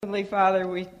Heavenly Father,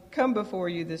 we come before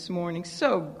you this morning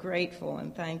so grateful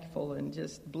and thankful and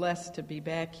just blessed to be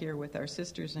back here with our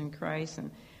sisters in Christ and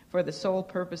for the sole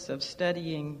purpose of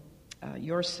studying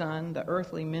your Son, the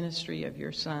earthly ministry of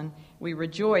your Son. We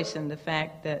rejoice in the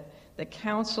fact that the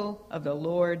counsel of the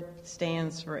Lord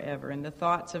stands forever and the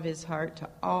thoughts of his heart to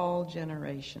all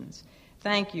generations.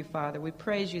 Thank you, Father. We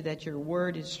praise you that your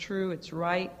word is true, it's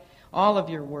right. All of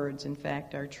your words, in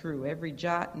fact, are true, every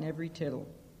jot and every tittle.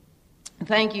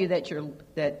 Thank you that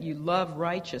you love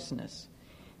righteousness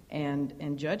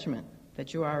and judgment,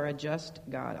 that you are a just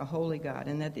God, a holy God,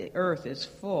 and that the earth is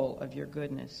full of your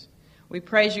goodness. We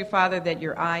praise you, Father, that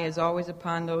your eye is always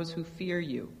upon those who fear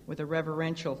you with a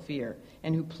reverential fear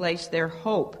and who place their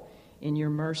hope in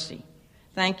your mercy.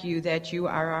 Thank you that you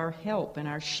are our help and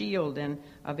our shield and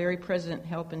a very present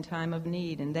help in time of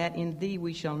need, and that in thee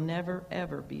we shall never,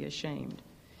 ever be ashamed.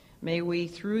 May we,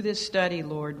 through this study,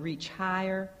 Lord, reach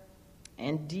higher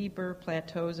and deeper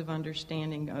plateaus of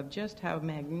understanding of just how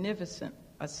magnificent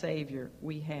a Savior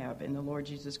we have in the Lord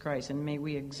Jesus Christ. And may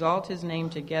we exalt his name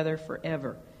together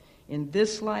forever in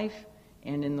this life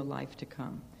and in the life to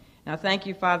come. Now, thank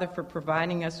you, Father, for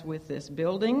providing us with this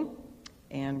building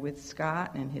and with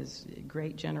Scott and his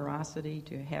great generosity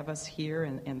to have us here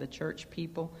and the church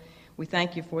people. We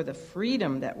thank you for the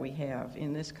freedom that we have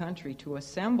in this country to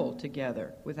assemble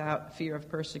together without fear of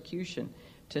persecution,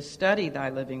 to study thy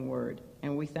living word.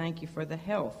 And we thank you for the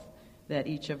health that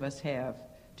each of us have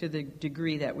to the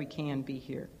degree that we can be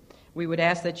here. We would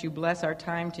ask that you bless our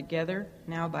time together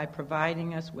now by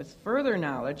providing us with further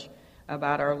knowledge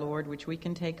about our Lord, which we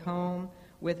can take home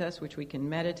with us, which we can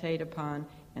meditate upon,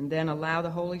 and then allow the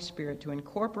Holy Spirit to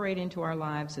incorporate into our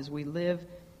lives as we live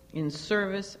in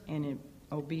service and in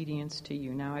obedience to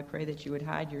you. Now I pray that you would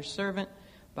hide your servant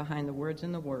behind the words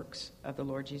and the works of the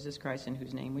Lord Jesus Christ, in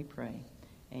whose name we pray.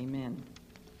 Amen.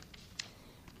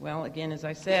 Well, again, as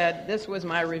I said, this was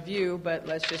my review, but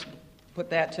let's just put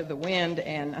that to the wind,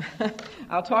 and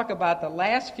I'll talk about the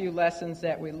last few lessons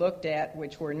that we looked at,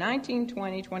 which were 19,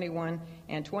 20, 21,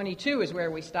 and 22 is where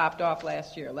we stopped off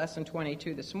last year. Lesson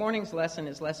 22. This morning's lesson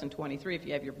is lesson 23, if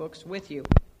you have your books with you.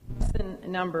 Lesson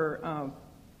number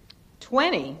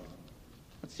 20,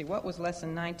 let's see, what was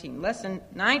lesson 19? Lesson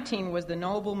 19 was the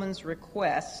nobleman's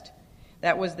request.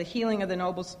 That was the healing of the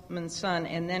nobleman's son,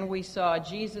 and then we saw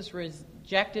Jesus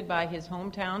rejected by his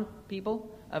hometown people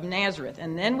of Nazareth.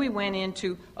 And then we went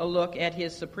into a look at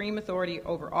his supreme authority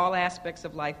over all aspects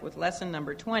of life with lesson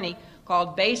number 20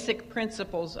 called Basic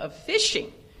Principles of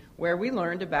Fishing, where we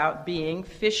learned about being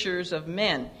fishers of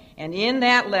men. And in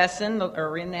that lesson,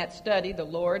 or in that study, the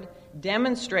Lord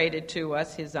demonstrated to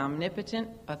us his omnipotent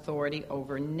authority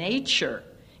over nature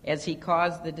as he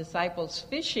caused the disciples'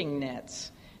 fishing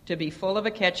nets to be full of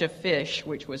a catch of fish,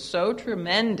 which was so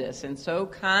tremendous and so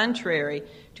contrary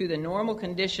to the normal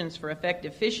conditions for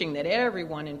effective fishing that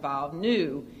everyone involved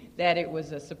knew that it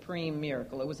was a supreme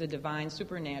miracle. It was a divine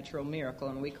supernatural miracle,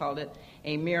 and we called it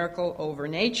a miracle over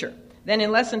nature. Then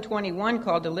in lesson 21,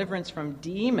 called Deliverance from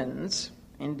Demons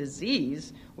and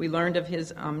Disease, we learned of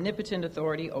his omnipotent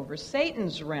authority over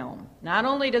Satan's realm. Not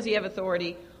only does he have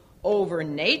authority over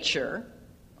nature,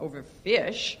 over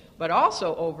fish, but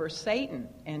also over Satan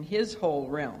and his whole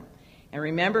realm. And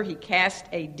remember, he cast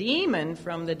a demon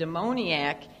from the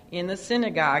demoniac in the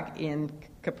synagogue in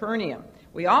Capernaum.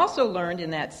 We also learned in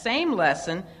that same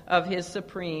lesson of his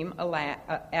supreme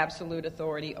absolute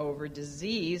authority over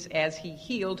disease as he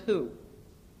healed who?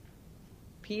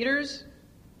 Peter's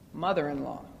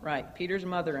mother-in-law. Right, Peter's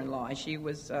mother-in-law. She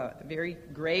was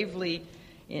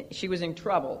she was in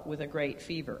trouble with a great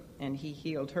fever, and he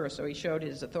healed her. So he showed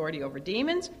his authority over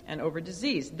demons and over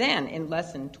disease. Then in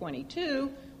lesson 22,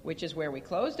 which is where we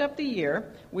closed up the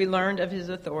year, we learned of his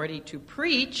authority to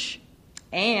preach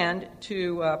and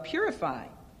to purify.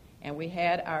 And we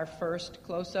had our first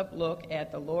close-up look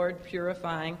at the Lord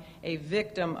purifying a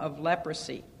victim of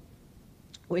leprosy,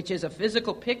 which is a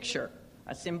physical picture,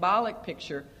 a symbolic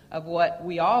picture of what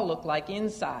we all look like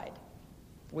inside.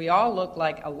 We all look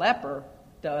like a leper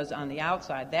does on the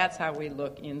outside. That's how we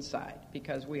look inside,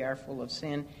 because we are full of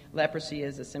sin. Leprosy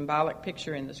is a symbolic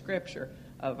picture in the Scripture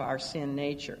of our sin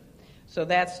nature. So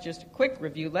that's just a quick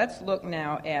review. Let's look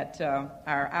now at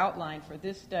our outline for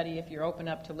this study. If you're open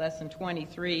up to lesson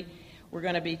 23, we're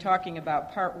going to be talking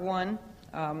about part 1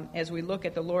 as we look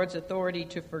at the Lord's authority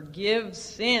to forgive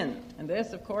sin. And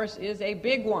this, of course, is a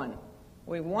big one.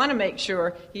 We want to make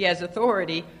sure he has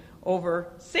authority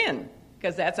over sin,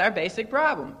 because that's our basic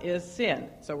problem, is sin.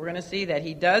 So we're going to see that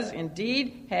he does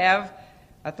indeed have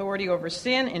authority over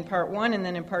sin in part 1, and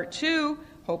then in part 2,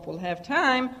 hope we'll have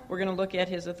time, we're going to look at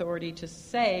his authority to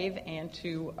save and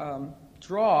to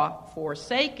draw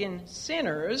forsaken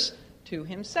sinners to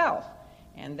himself.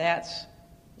 And that's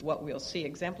what we'll see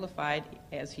exemplified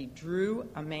as he drew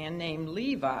a man named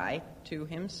Levi to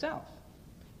himself.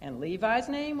 And Levi's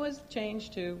name was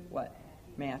changed to what?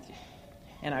 Matthew.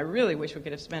 And I really wish we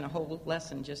could have spent a whole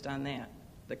lesson just on that,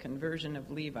 the conversion of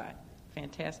Levi.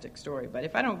 Fantastic story. But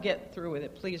if I don't get through with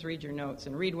it, please read your notes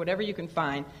and read whatever you can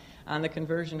find on the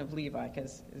conversion of Levi,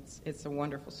 because it's a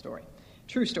wonderful story.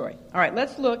 True story. All right,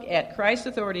 let's look at Christ's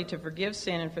authority to forgive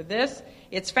sin. And for this,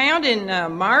 it's found in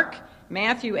Mark,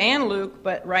 Matthew, and Luke,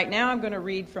 but right now I'm going to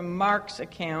read from Mark's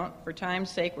account. For time's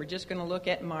sake, we're just going to look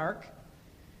at Mark.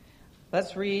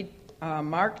 Let's read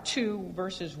Mark 2,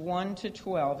 verses 1 to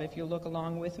 12, if you'll look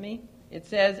along with me. It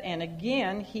says, "And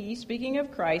again he," speaking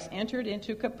of Christ, "entered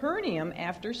into Capernaum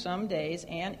after some days,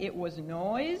 and it was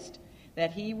noised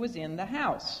that he was in the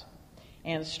house.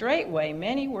 And straightway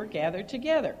many were gathered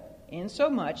together,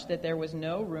 insomuch that there was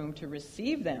no room to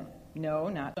receive them, no,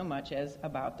 not so much as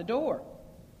about the door.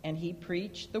 And he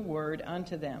preached the word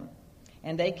unto them.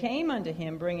 And they came unto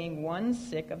him, bringing one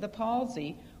sick of the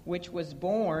palsy, which was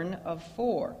borne of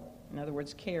 4. In other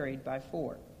words, carried by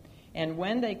 4. And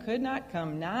when they could not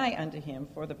come nigh unto him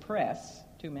for the press,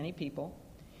 too many people,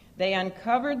 they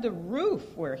uncovered the roof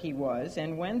where he was,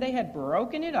 and when they had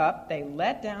broken it up, they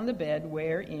let down the bed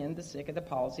wherein the sick of the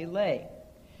palsy lay.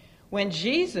 When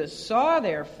Jesus saw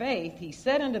their faith, he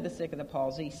said unto the sick of the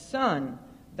palsy, Son,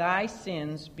 thy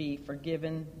sins be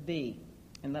forgiven thee.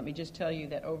 And let me just tell you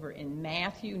that over in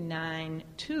Matthew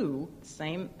 9:2,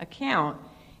 same account,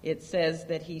 it says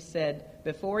that he said,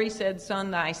 before he said,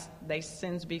 Son, thy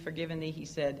sins be forgiven thee, he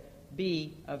said,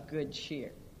 Be of good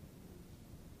cheer.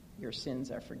 Your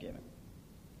sins are forgiven.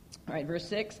 All right, verse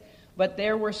 6. But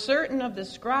there were certain of the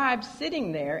scribes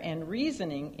sitting there and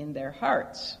reasoning in their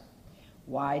hearts,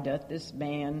 Why doth this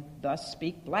man thus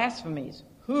speak blasphemies?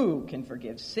 Who can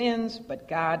forgive sins but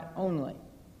God only?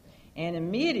 And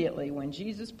immediately when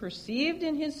Jesus perceived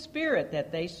in his spirit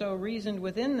that they so reasoned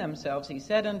within themselves, he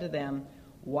said unto them,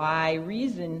 Why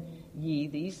reason ye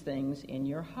these things in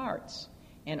your hearts?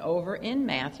 And over in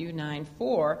Matthew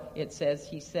 9:4, it says,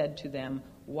 he said to them,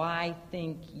 Why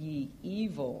think ye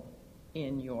evil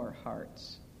in your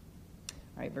hearts?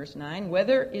 All right, verse 9,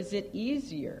 Whether is it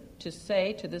easier to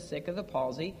say to the sick of the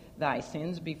palsy, Thy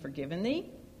sins be forgiven thee,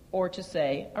 or to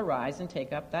say, Arise and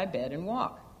take up thy bed and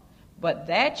walk? But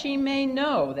that ye may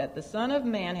know that the Son of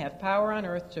Man hath power on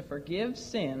earth to forgive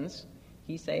sins,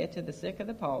 he saith to the sick of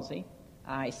the palsy,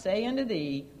 I say unto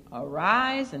thee,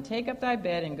 Arise and take up thy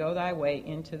bed and go thy way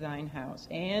into thine house.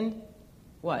 And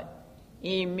what?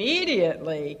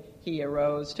 Immediately he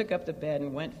arose, took up the bed,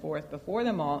 and went forth before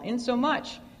them all,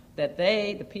 insomuch that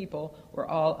they, the people, were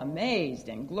all amazed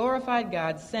and glorified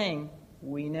God, saying,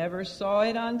 We never saw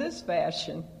it on this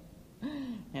fashion.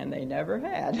 And they never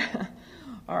had.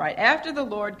 All right, after the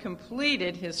Lord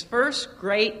completed his first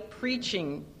great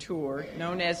preaching tour,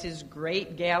 known as his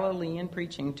Great Galilean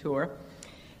Preaching Tour,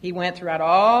 he went throughout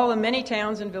all the many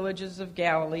towns and villages of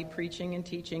Galilee, preaching and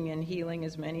teaching and healing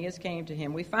as many as came to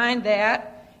him. We find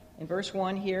that in verse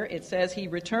 1 here, it says he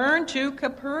returned to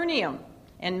Capernaum.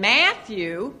 And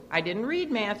Matthew, I didn't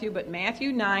read Matthew, but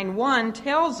Matthew 9:1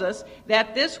 tells us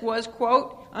that this was,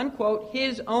 quote, unquote,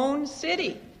 his own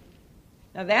city.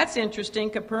 Now that's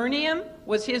interesting. Capernaum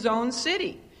was his own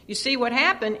city. You see, what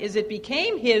happened is it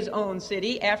became his own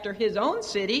city after his own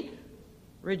city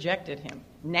rejected him.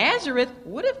 Nazareth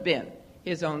would have been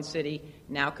his own city.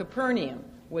 Now Capernaum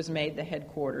was made the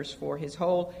headquarters for his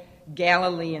whole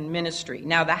Galilean ministry.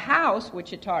 Now the house,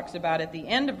 which it talks about at the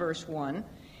end of verse 1,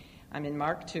 I'm in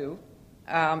Mark 2,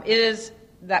 is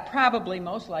that probably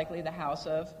most likely the house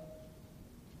of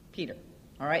Peter.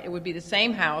 All right, it would be the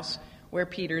same house where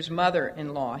Peter's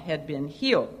mother-in-law had been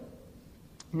healed.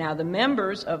 Now, the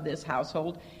members of this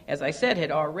household, as I said,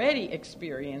 had already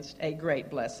experienced a great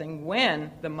blessing when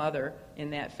the mother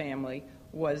in that family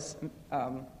was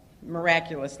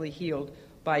miraculously healed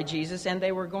by Jesus, and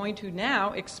they were going to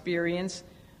now experience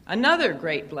another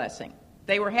great blessing.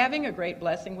 They were having a great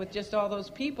blessing with just all those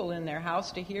people in their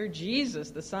house to hear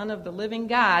Jesus, the Son of the living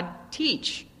God,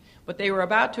 teach. But they were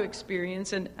about to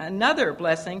experience another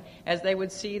blessing as they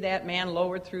would see that man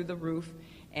lowered through the roof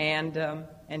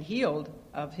and healed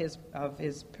of his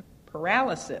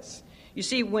paralysis. You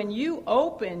see, when you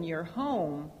open your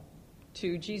home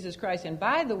to Jesus Christ, and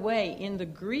by the way, in the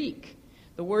Greek,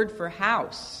 the word for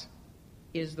house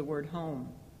is the word home.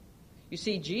 You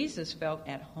see, Jesus felt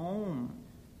at home.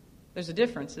 There's a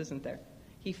difference, isn't there?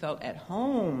 He felt at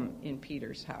home in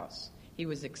Peter's house. He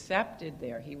was accepted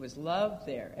there. He was loved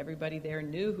there. Everybody there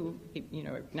knew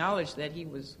acknowledged that he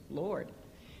was Lord.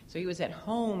 So he was at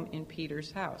home in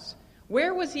Peter's house.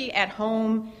 Where was he at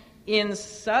home in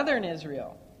southern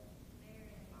Israel?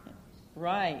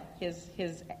 Right.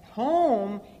 His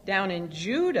home down in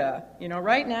Judah,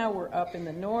 right now we're up in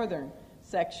the northern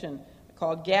section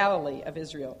called Galilee of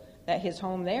Israel. That his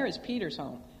home there is Peter's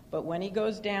home. But when he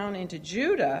goes down into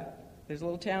Judah, there's a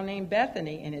little town named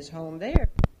Bethany, and his home there,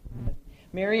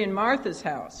 Mary and Martha's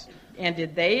house. And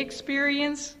did they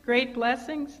experience great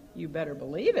blessings? You better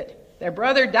believe it. Their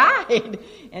brother died,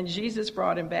 and Jesus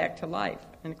brought him back to life.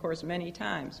 And, of course, many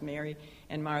times Mary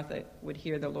and Martha would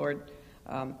hear the Lord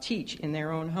teach in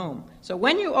their own home. So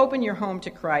when you open your home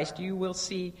to Christ, you will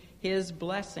see his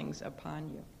blessings upon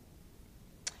you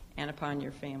and upon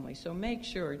your family. So make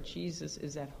sure Jesus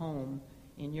is at home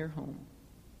in your home.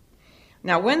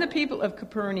 Now, when the people of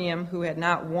Capernaum, who had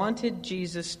not wanted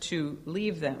Jesus to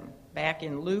leave them, back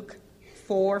in Luke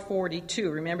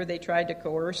 4:42, remember they tried to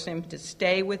coerce him to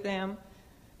stay with them?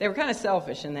 They were kind of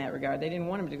selfish in that regard. They didn't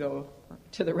want him to go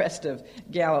to the rest of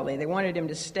Galilee. They wanted him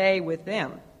to stay with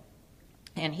them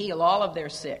and heal all of their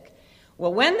sick.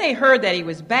 Well, when they heard that he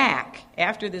was back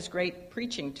after this great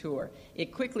preaching tour,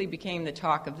 it quickly became the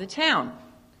talk of the town.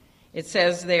 It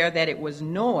says there that it was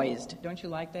noised. Don't you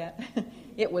like that?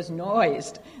 It was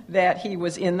noised that he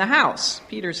was in the house,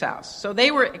 Peter's house. So they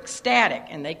were ecstatic,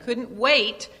 and they couldn't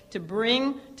wait to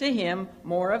bring to him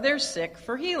more of their sick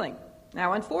for healing.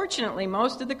 Now, unfortunately,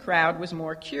 most of the crowd was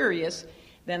more curious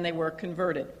than they were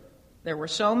converted. There were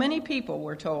so many people,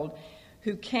 we're told,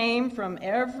 who came from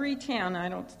every town. I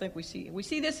don't think we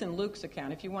see this in Luke's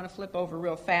account. If you want to flip over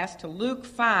real fast to Luke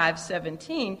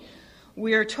 5:17,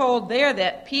 we are told there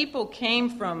that people came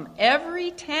from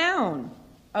every town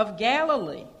of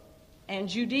Galilee and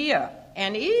Judea,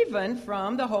 and even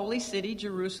from the holy city,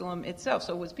 Jerusalem itself.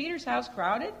 So was Peter's house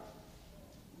crowded?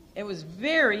 It was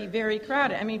very, very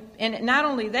crowded. I mean, and not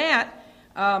only that,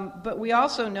 but we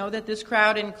also know that this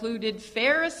crowd included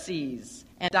Pharisees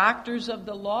and doctors of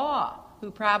the law,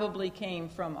 who probably came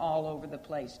from all over the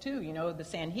place too. The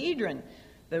Sanhedrin,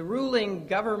 the ruling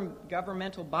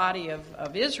governmental body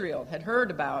of Israel, had heard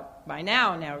about by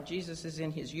now. Now Jesus is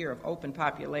in his year of open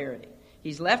popularity.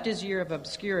 He's left his year of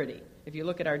obscurity. If you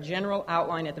look at our general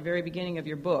outline at the very beginning of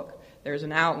your book, there's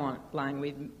an outline.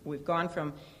 We've gone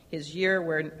from his year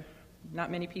where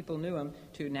not many people knew him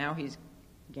to now he's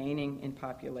gaining in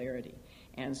popularity.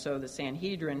 And so the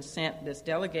Sanhedrin sent this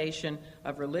delegation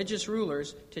of religious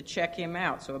rulers to check him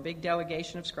out. So a big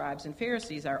delegation of scribes and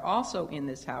Pharisees are also in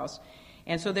this house.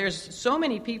 And so there's so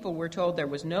many people, we're told there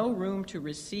was no room to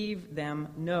receive them,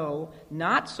 no,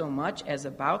 not so much as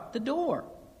about the door.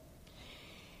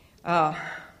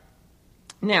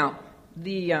 Now,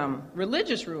 the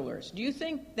religious rulers, do you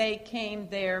think they came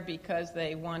there because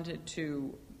they wanted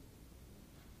to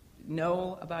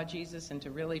know about Jesus and to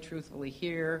really truthfully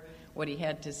hear what he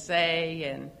had to say?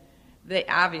 And they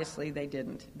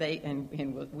didn't.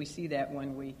 And we see that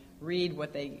when we read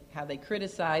how they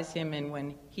criticize him, and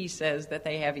when he says that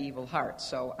they have evil hearts.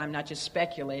 So I'm not just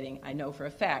speculating. I know for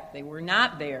a fact they were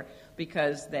not there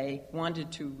because they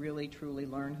wanted to really truly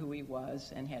learn who he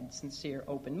was and had sincere,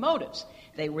 open motives.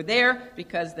 They were there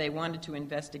because they wanted to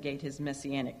investigate his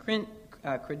messianic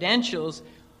credentials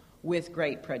with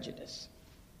great prejudice.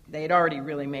 They had already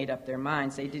really made up their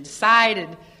minds. They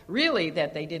decided really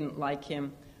that they didn't like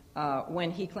him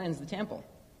when he cleansed the temple.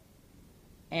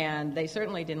 And they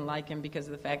certainly didn't like him because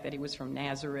of the fact that he was from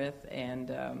Nazareth and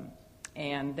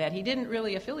that he didn't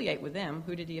really affiliate with them.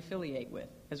 Who did he affiliate with?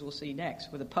 As we'll see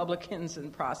next, with the publicans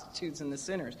and prostitutes and the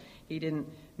sinners. He didn't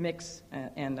mix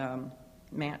and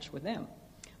match with them.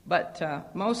 But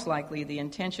most likely the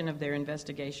intention of their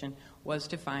investigation was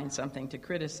to find something to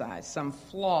criticize, some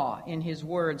flaw in his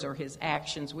words or his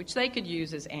actions, which they could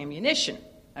use as ammunition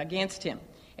against him.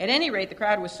 At any rate, the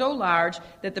crowd was so large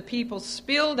that the people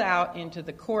spilled out into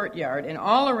the courtyard and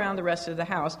all around the rest of the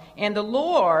house. And the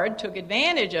Lord took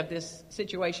advantage of this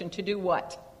situation to do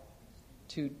what?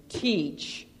 To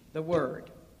teach the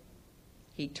word.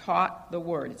 He taught the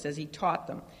word. It says he taught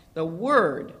them. The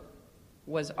word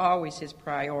was always his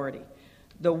priority.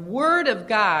 The word of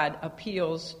God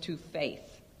appeals to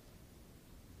faith.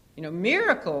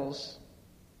 Miracles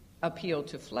appeal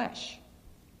to flesh.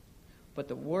 But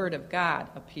the word of God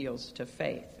appeals to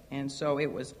faith. And so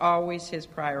it was always his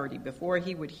priority. Before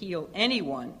he would heal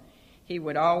anyone, he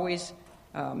would always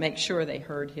make sure they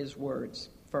heard his words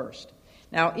first.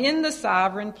 Now, in the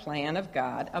sovereign plan of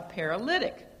God, a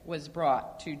paralytic was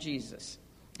brought to Jesus.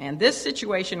 And this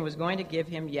situation was going to give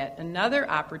him yet another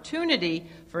opportunity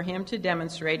for him to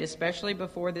demonstrate, especially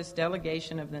before this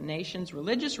delegation of the nation's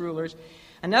religious rulers,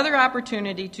 another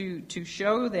opportunity to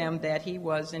show them that he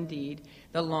was indeed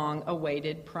the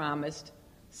long-awaited, promised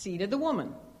seed of the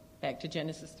woman, back to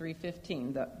Genesis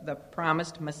 3:15, the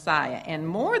promised Messiah. And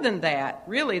more than that,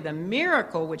 really the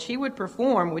miracle which he would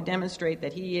perform would demonstrate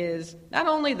that he is not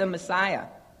only the Messiah,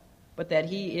 but that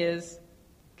he is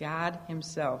God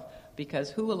himself.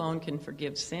 Because who alone can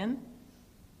forgive sin?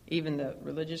 Even the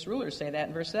religious rulers say that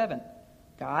in verse 7.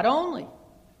 God only.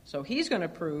 So he's going to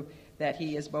prove that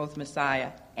he is both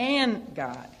Messiah and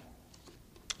God.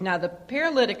 Now, the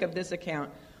paralytic of this account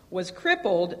was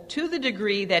crippled to the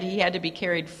degree that he had to be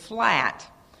carried flat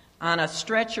on a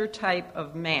stretcher type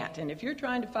of mat. And if you're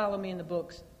trying to follow me in the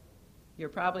books, you're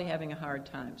probably having a hard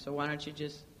time. So why don't you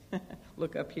just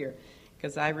look up here?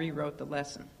 Because I rewrote the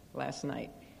lesson last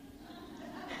night.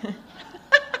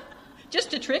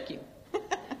 Just to trick you.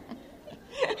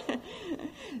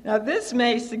 Now, this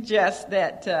may suggest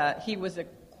that he was a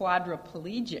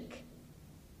quadriplegic.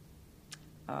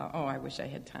 I wish I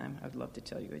had time. I'd love to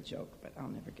tell you a joke, but I'll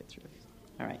never get through it.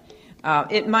 All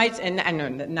right. It might, and I know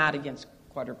not against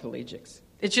quadriplegics.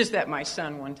 It's just that my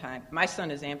son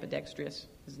is ambidextrous.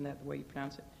 Isn't that the way you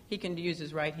pronounce it? He can use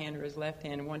his right hand or his left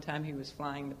hand. And one time he was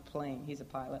flying the plane. He's a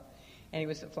pilot. And he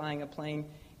was flying a plane,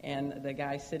 and the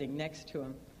guy sitting next to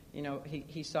him,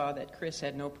 he saw that Chris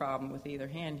had no problem with either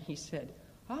hand. He said,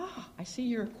 I see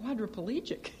you're a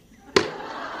quadriplegic.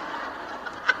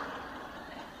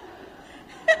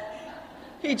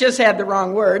 He just had the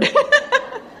wrong word.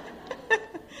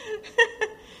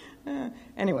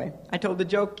 Anyway, I told the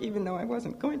joke even though I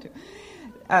wasn't going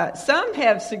to. Some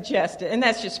have suggested, and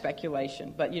that's just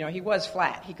speculation, but he was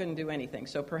flat. He couldn't do anything.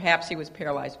 So perhaps he was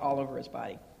paralyzed all over his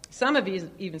body. Some have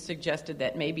even suggested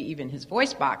that maybe even his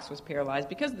voice box was paralyzed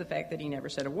because of the fact that he never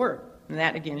said a word. And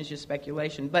that, again, is just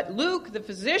speculation. But Luke, the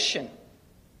physician,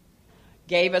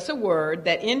 gave us a word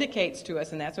that indicates to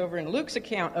us, and that's over in Luke's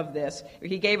account of this,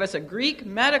 he gave us a Greek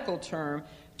medical term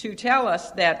to tell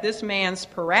us that this man's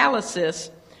paralysis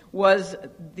was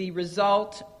the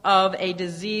result of a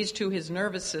disease to his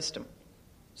nervous system.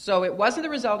 So it wasn't the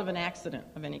result of an accident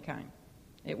of any kind.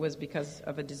 It was because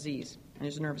of a disease in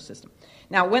his nervous system.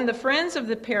 Now, when the friends of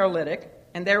the paralytic,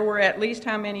 and there were at least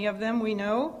how many of them we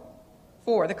know?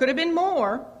 4. There could have been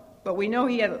more, but we know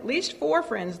he had at least 4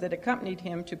 friends that accompanied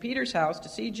him to Peter's house to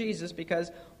see Jesus,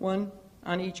 because one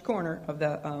on each corner of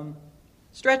the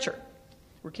stretcher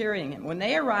were carrying him. When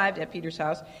they arrived at Peter's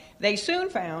house, they soon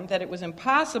found that it was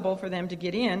impossible for them to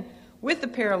get in with the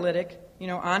paralytic,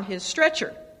 on his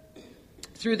stretcher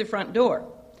through the front door.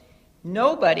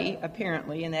 Nobody,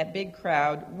 apparently, in that big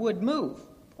crowd would move,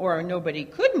 or nobody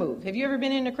could move. Have you ever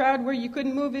been in a crowd where you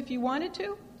couldn't move if you wanted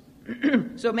to?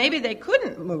 So maybe they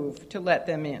couldn't move to let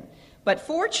them in. But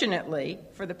fortunately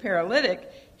for the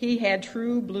paralytic, he had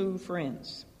true blue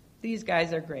friends. These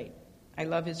guys are great. I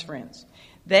love his friends.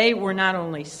 They were not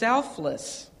only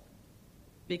selfless,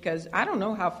 because I don't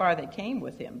know how far they came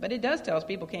with him, but it does tell us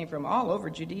people came from all over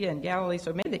Judea and Galilee,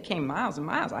 so maybe they came miles and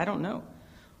miles, I don't know.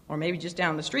 Or maybe just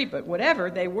down the street, but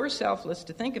whatever, they were selfless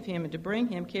to think of him and to bring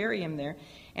him, carry him there,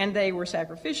 and they were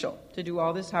sacrificial to do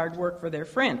all this hard work for their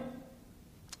friend.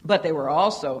 But they were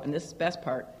also, and this is the best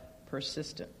part,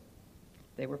 persistent.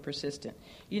 They were persistent.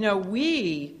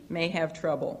 We may have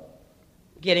trouble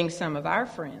getting some of our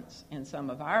friends and some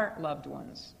of our loved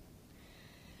ones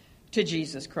to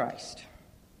Jesus Christ,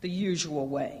 the usual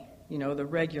way, the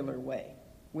regular way,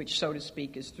 which, so to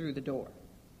speak, is through the door.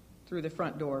 Through the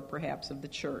front door, perhaps, of the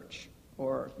church,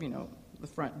 or, the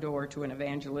front door to an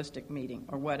evangelistic meeting,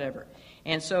 or whatever.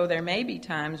 And so there may be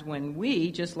times when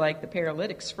we, just like the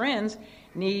paralytic's friends,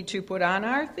 need to put on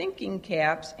our thinking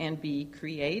caps and be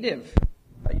creative.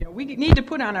 We need to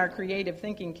put on our creative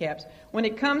thinking caps when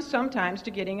it comes sometimes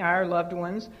to getting our loved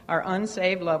ones, our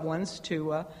unsaved loved ones,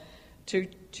 to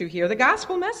hear the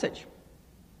gospel message.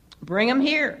 Bring them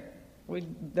here.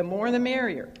 The more the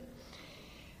merrier.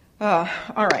 All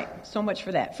right, so much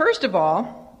for that. First of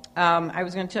all, I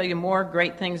was going to tell you more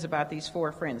great things about these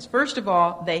 4 friends. First of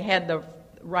all, they had the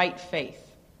right faith.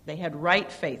 They had right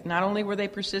faith. Not only were they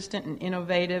persistent and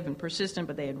innovative and persistent,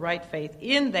 but they had right faith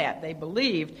in that they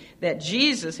believed that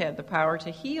Jesus had the power to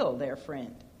heal their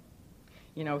friend.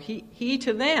 He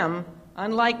to them,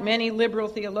 unlike many liberal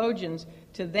theologians,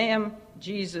 to them,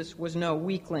 Jesus was no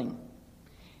weakling.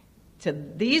 To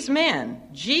these men,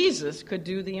 Jesus could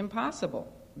do the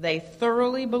impossible. They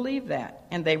thoroughly believed that,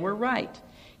 and they were right.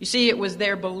 You see, it was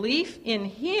their belief in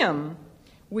him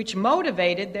which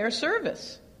motivated their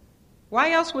service.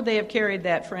 Why else would they have carried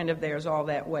that friend of theirs all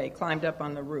that way, climbed up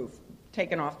on the roof,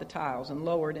 taken off the tiles, and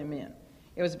lowered him in?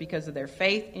 It was because of their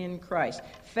faith in Christ.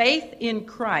 Faith in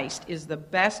Christ is the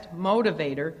best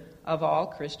motivator of all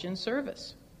Christian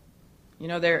service.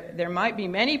 There might be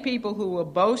many people who will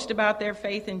boast about their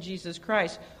faith in Jesus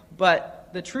Christ, but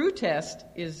the true test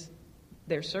is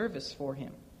their service for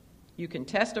him. You can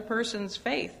test a person's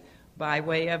faith by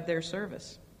way of their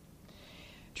service.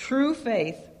 True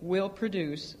faith will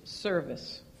produce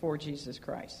service for Jesus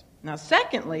Christ. Now,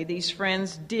 secondly, these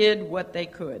friends did what they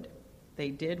could. They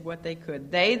did what they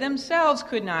could. They themselves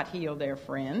could not heal their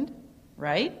friend,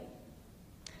 right?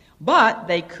 But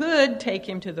they could take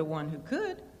him to the one who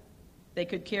could. They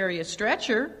could carry a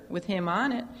stretcher with him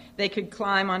on it. They could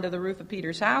climb onto the roof of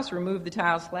Peter's house, remove the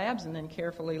tile slabs, and then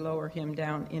carefully lower him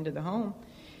down into the home.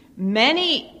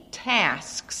 Many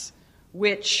tasks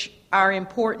which are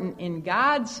important in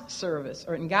God's service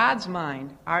or in God's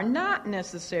mind are not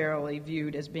necessarily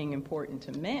viewed as being important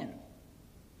to men,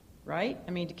 right?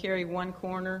 I mean, to carry one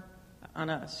corner on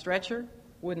a stretcher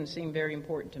wouldn't seem very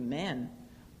important to men,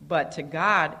 but to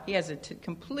God, he has a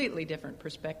completely different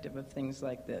perspective of things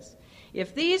like this.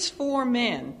 If these 4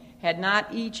 men had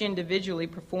not each individually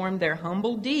performed their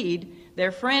humble deed,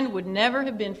 their friend would never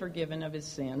have been forgiven of his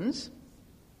sins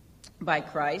by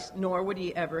Christ, nor would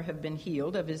he ever have been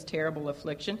healed of his terrible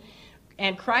affliction.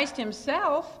 And Christ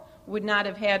himself would not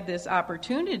have had this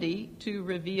opportunity to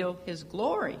reveal his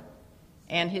glory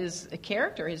and his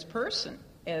character, his person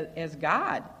as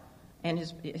God and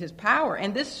his power.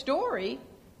 And this story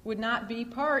would not be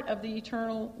part of the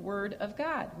eternal Word of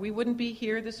God. We wouldn't be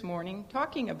here this morning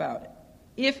talking about it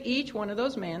if each one of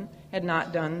those men had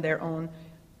not done their own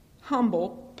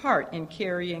humble part in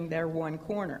carrying their one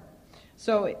corner.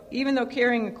 So even though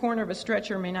carrying a corner of a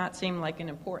stretcher may not seem like an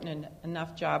important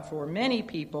enough job for many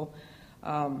people,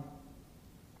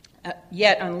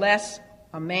 yet unless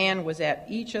a man was at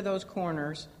each of those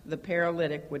corners, the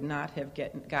paralytic would not have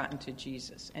gotten to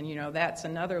Jesus. And that's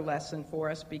another lesson for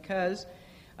us, because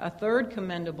a third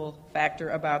commendable factor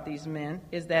about these men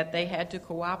is that they had to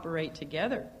cooperate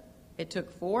together. It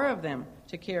took 4 of them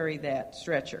to carry that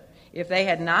stretcher. If they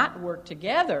had not worked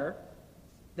together,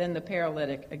 then the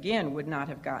paralytic, again, would not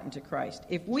have gotten to Christ.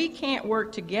 If we can't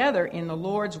work together in the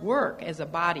Lord's work as a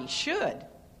body should,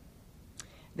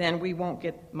 then we won't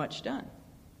get much done.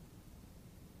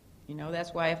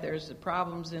 That's why if there's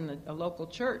problems in a local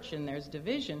church and there's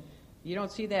division, you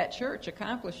don't see that church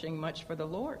accomplishing much for the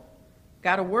Lord.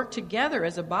 Got to work together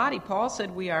as a body. Paul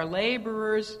said we are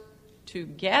laborers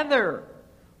together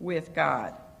with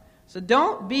God. So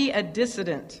don't be a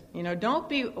dissident. Don't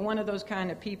be one of those kind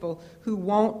of people who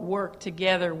won't work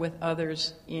together with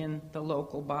others in the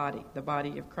local body, the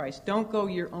body of Christ. Don't go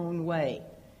your own way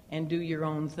and do your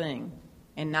own thing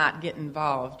and not get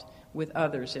involved with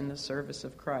others in the service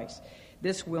of Christ.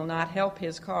 This will not help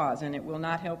his cause, and it will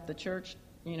not help the church,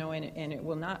 and it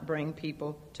will not bring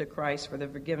people to Christ for the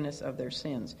forgiveness of their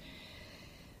sins.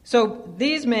 So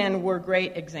these men were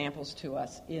great examples to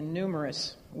us in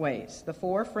numerous ways. The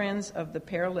 4 friends of the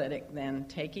paralytic, then,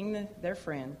 taking their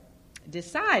friend,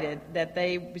 decided that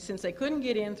since they couldn't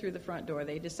get in through the front door,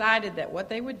 they decided that what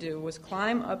they would do was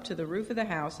climb up to the roof of the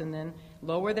house and then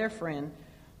lower their friend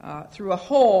through a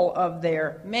hole of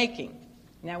their making.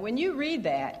 Now, when you read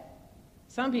that,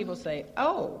 some people say,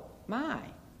 oh, my,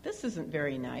 this isn't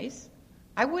very nice.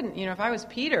 I wouldn't, if I was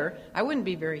Peter, I wouldn't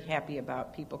be very happy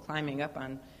about people climbing up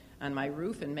on my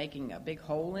roof and making a big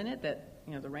hole in it that,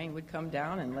 the rain would come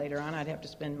down and later on I'd have to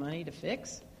spend money to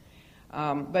fix.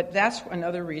 But that's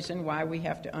another reason why we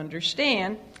have to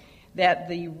understand that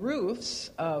the roofs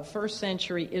of first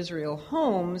century Israel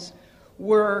homes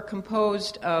were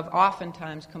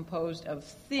oftentimes composed of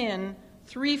thin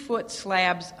 3-foot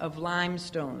slabs of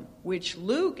limestone, which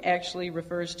Luke actually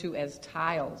refers to as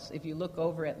tiles. If you look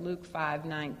over at Luke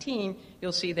 5:19,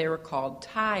 you'll see they were called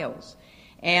tiles.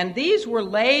 And these were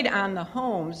laid on the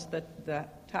homes, the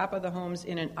top of the homes,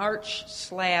 in an arch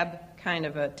slab kind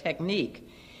of a technique.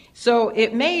 So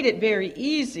it made it very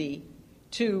easy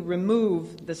to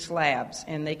remove the slabs,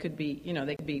 and they could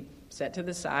be set to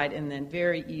the side and then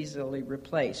very easily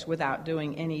replaced without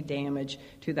doing any damage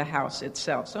to the house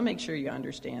itself. So make sure you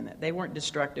understand that. They weren't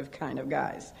destructive kind of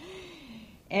guys.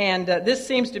 And this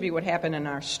seems to be what happened in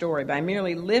our story. By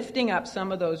merely lifting up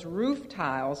some of those roof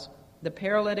tiles, the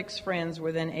paralytic's friends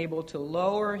were then able to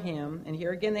lower him. And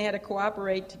here again, they had to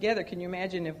cooperate together. Can you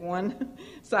imagine if one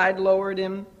side lowered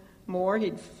him more,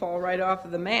 he'd fall right off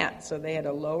of the mat. So they had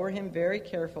to lower him very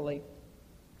carefully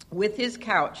with his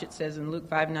couch, it says in Luke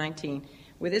 5:19,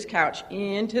 with his couch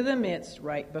into the midst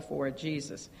right before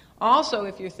Jesus. Also,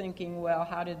 if you're thinking, well,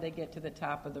 how did they get to the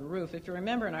top of the roof? If you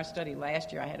remember in our study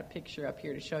last year, I had a picture up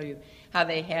here to show you how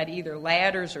they had either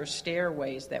ladders or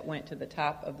stairways that went to the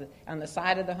top on the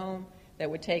side of the home that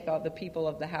would take all the people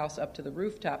of the house up to the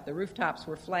rooftop. The rooftops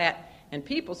were flat, and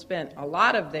people spent a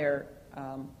lot of their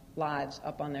lives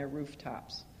up on their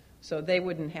rooftops. So they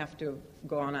wouldn't have to have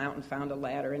gone out and found a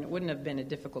ladder, and it wouldn't have been a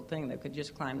difficult thing. They could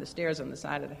just climb the stairs on the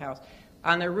side of the house.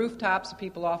 On their rooftops,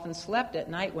 people often slept at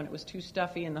night when it was too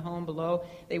stuffy in the home below.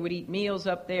 They would eat meals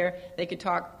up there. They could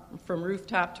talk from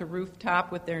rooftop to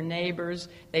rooftop with their neighbors.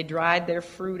 They dried their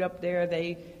fruit up there.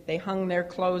 They hung their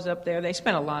clothes up there. They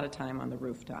spent a lot of time on the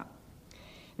rooftop.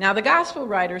 Now, the gospel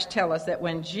writers tell us that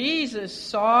when Jesus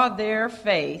saw their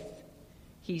faith,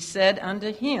 he said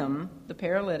unto him, the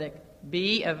paralytic,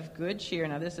 be of good cheer.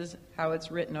 Now, this is how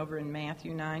it's written over in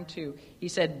Matthew 9:2. He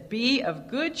said, be of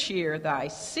good cheer, thy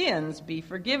sins be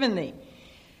forgiven thee.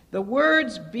 The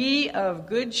words, be of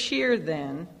good cheer,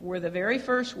 then, were the very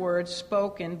first words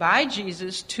spoken by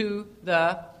Jesus to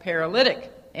the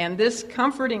paralytic. And this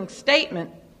comforting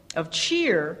statement of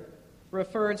cheer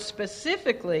referred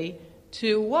specifically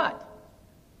to what?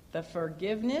 The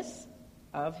forgiveness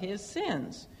of his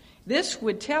sins. This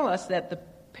would tell us that the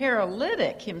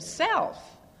paralytic himself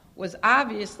was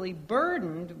obviously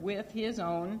burdened with his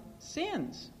own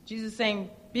sins. Jesus is saying,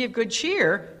 be of good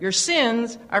cheer, your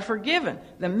sins are forgiven.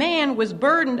 The man was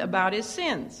burdened about his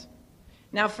sins.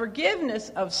 Now, forgiveness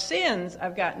of sins,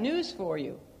 I've got news for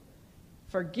you.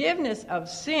 Forgiveness of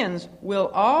sins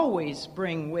will always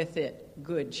bring with it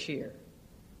good cheer.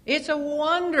 It's a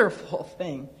wonderful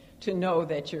thing to know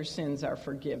that your sins are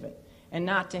forgiven and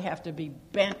not to have to be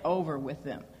bent over with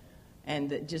them.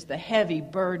 And just the heavy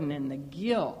burden and the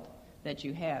guilt that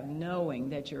you have knowing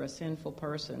that you're a sinful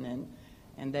person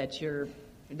and that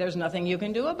there's nothing you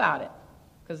can do about it,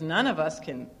 because none of us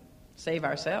can save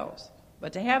ourselves.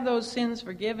 But to have those sins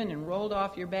forgiven and rolled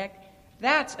off your back,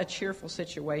 that's a cheerful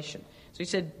situation. So he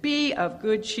said, be of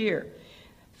good cheer.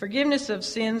 Forgiveness of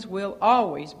sins will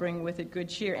always bring with it good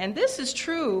cheer. And this is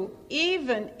true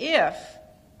even if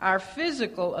our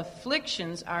physical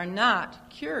afflictions are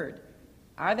not cured.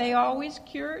 Are they always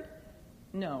cured?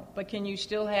 No. But can you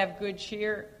still have good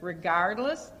cheer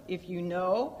regardless if you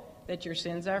know that your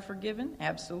sins are forgiven?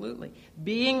 Absolutely.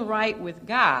 Being right with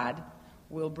God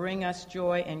will bring us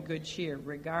joy and good cheer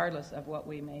regardless of what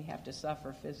we may have to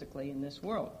suffer physically in this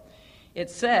world. It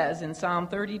says in Psalm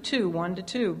 32,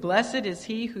 1-2, blessed is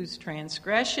he whose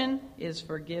transgression is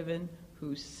forgiven,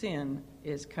 whose sin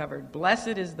is covered.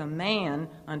 Blessed is the man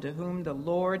unto whom the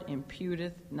Lord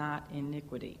imputeth not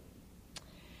iniquity.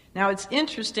 Now, it's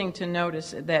interesting to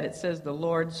notice that it says the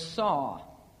Lord saw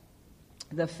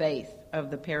the faith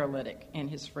of the paralytic and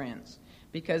his friends,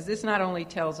 because this not only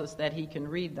tells us that he can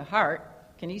read the heart.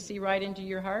 Can he see right into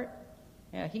your heart?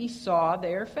 Yeah, he saw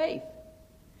their faith.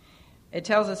 It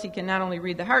tells us he can not only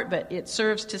read the heart, but it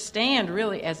serves to stand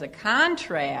really as a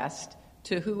contrast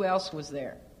to who else was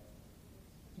there.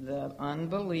 The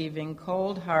unbelieving,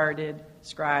 cold-hearted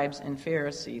scribes and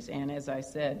Pharisees. And as I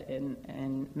said,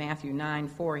 in Matthew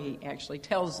 9:4, he actually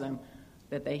tells them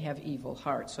that they have evil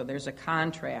hearts. So there's a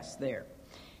contrast there.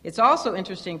 It's also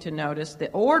interesting to notice the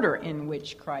order in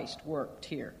which Christ worked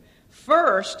here.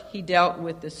 First, he dealt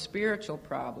with the spiritual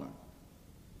problem.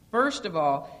 First of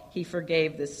all, he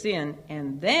forgave the sin,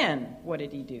 and then what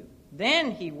did he do?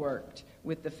 Then he worked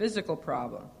with the physical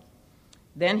problem.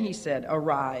 Then he said,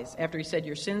 arise. After he said,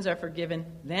 your sins are forgiven,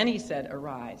 then he said,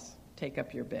 arise, take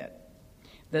up your bed.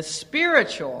 The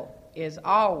spiritual is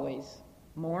always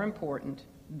more important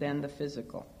than the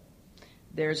physical.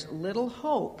 There's little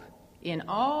hope in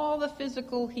all the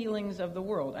physical healings of the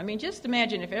world. I mean, just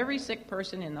imagine if every sick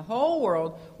person in the whole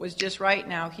world was just right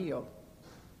now healed.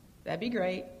 That'd be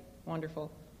great,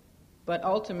 wonderful. But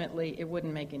ultimately, it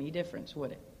wouldn't make any difference,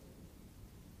 would it?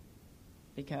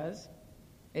 Because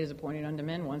it is appointed unto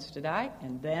men once to die,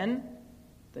 and then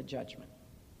the judgment.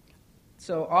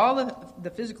 So all the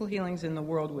physical healings in the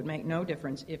world would make no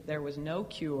difference if there was no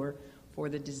cure for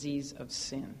the disease of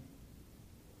sin.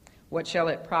 What shall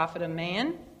it profit a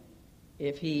man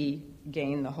if he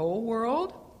gain the whole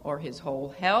world, or his whole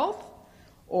health,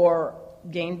 or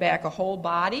gain back a whole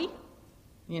body,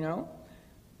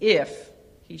 if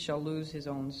he shall lose his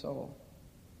own soul?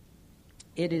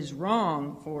 It is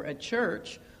wrong for a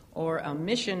church or a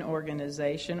mission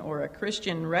organization or a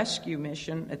Christian rescue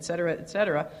mission,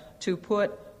 etc., to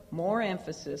put more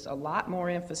emphasis, a lot more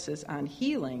emphasis on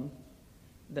healing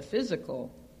the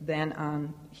physical than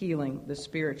on healing the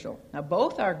spiritual. Now,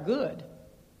 both are good,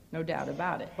 no doubt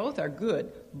about it. Both are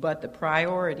good, but the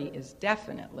priority is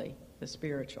definitely the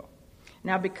spiritual.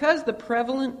 Now, because the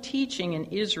prevalent teaching in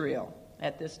Israel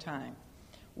at this time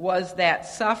was that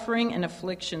suffering and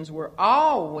afflictions were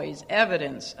always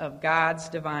evidence of God's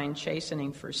divine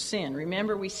chastening for sin.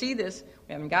 Remember, we see this,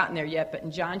 we haven't gotten there yet, but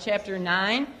in John chapter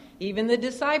 9, even the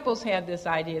disciples had this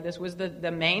idea. This was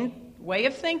the main way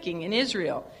of thinking in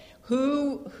Israel.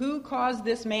 Who caused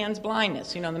this man's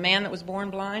blindness? You know, the man that was born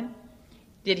blind?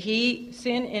 Did he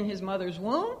sin in his mother's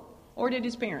womb, or did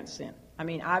his parents sin? I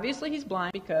mean, obviously he's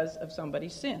blind because of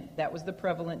somebody's sin. That was the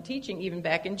prevalent teaching even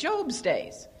back in Job's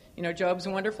days. You know, Job's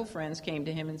wonderful friends came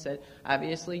to him and said,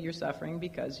 obviously you're suffering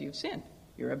because you've sinned.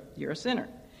 You're a sinner.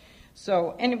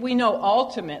 So, and we know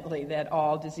ultimately that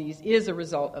all disease is a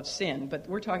result of sin, but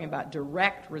we're talking about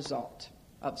direct result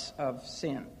of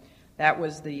sin. That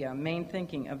was the main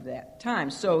thinking of that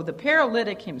time. So the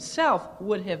paralytic himself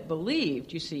would have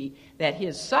believed, you see, that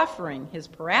his suffering, his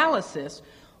paralysis,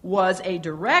 was a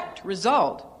direct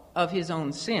result of his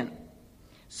own sin.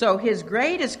 So his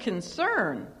greatest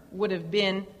concern would have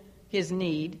been his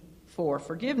need for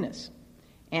forgiveness.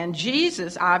 And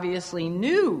Jesus obviously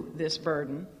knew this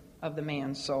burden of the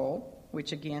man's soul,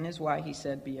 which again is why he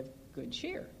said, be of good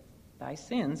cheer. Thy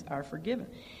sins are forgiven.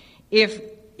 If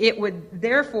it would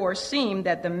therefore seem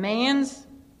that the man's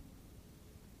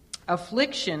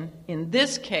affliction in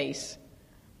this case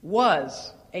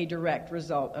was a direct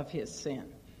result of his sin.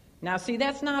 Now, see,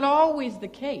 that's not always the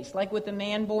case. Like with the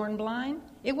man born blind,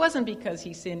 it wasn't because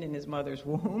he sinned in his mother's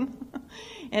womb,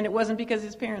 and it wasn't because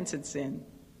his parents had sinned.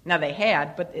 Now, they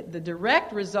had, but the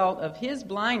direct result of his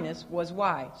blindness was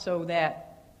why? So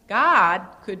that God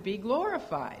could be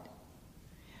glorified.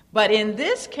 But in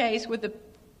this case, with the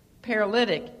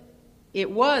paralytic,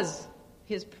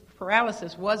 his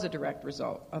paralysis was a direct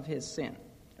result of his sin.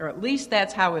 Or at least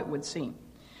that's how it would seem.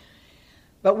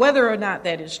 But whether or not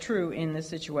that is true in this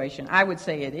situation, I would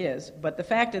say it is. But the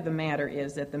fact of the matter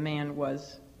is that the man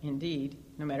was indeed,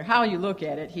 no matter how you look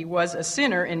at it, he was a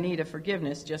sinner in need of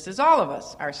forgiveness, just as all of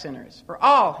us are sinners. For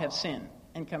all have sinned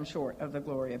and come short of the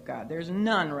glory of God. There's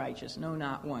none righteous, no,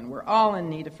 not one. We're all in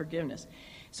need of forgiveness.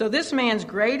 So this man's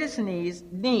greatest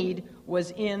need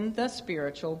was in the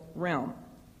spiritual realm.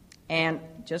 And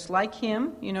just like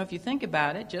him, you know, if you think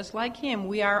about it, just like him,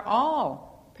 we are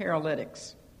all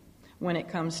paralytics when it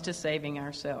comes to saving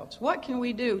ourselves. What can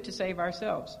we do to save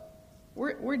ourselves?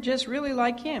 We're just really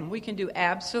like him. We can do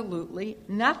absolutely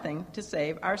nothing to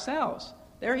save ourselves.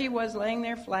 There he was laying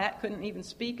there flat, couldn't even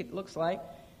speak, it looks like.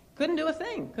 Couldn't do a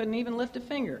thing, couldn't even lift a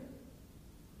finger.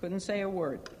 Couldn't say a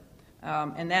word.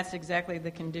 And that's exactly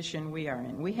the condition we are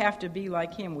in. We have to be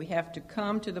like him. We have to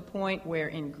come to the point where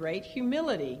in great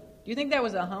humility, do you think that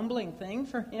was a humbling thing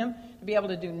for him to be able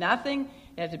to do nothing?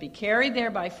 He had to be carried there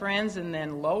by friends and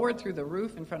then lowered through the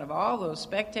roof in front of all those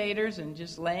spectators and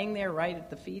just laying there right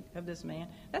at the feet of this man.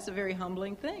 That's a very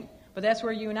humbling thing. But that's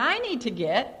where you and I need to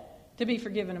get to be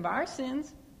forgiven of our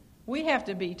sins. We have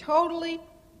to be totally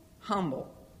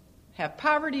humble, have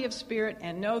poverty of spirit,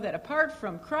 and know that apart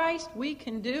from Christ, we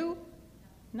can do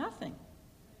nothing.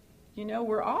 You know,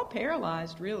 we're all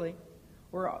paralyzed, really.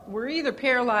 We're either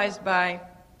paralyzed by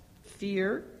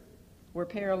fear, we're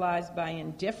paralyzed by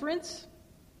indifference,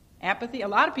 apathy. A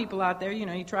lot of people out there, you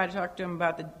know, you try to talk to them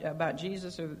about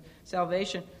Jesus or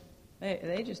salvation,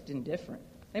 they're just indifferent.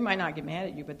 They might not get mad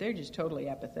at you, but they're just totally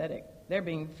apathetic. They're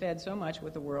being fed so much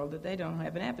with the world that they don't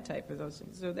have an appetite for those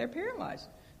things. So they're paralyzed.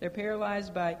 They're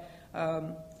paralyzed by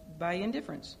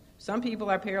indifference. Some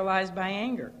people are paralyzed by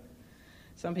anger.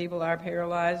 Some people are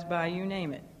paralyzed by, you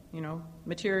name it, you know,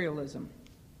 materialism.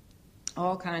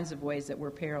 All kinds of ways that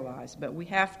we're paralyzed. But we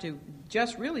have to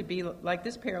just really be like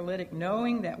this paralytic,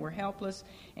 knowing that we're helpless,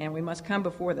 and we must come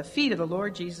before the feet of the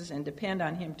Lord Jesus and depend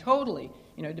on him totally,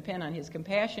 you know, depend on his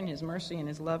compassion, his mercy, and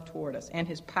his love toward us, and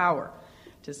his power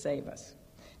to save us.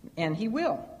 And he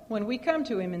will, when we come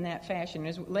to him in that fashion.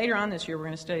 Later on this year, we're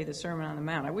going to study the Sermon on the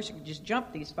Mount. I wish I could just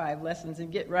jump these 5 lessons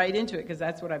and get right into it, because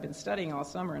that's what I've been studying all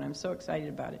summer, and I'm so excited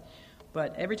about it.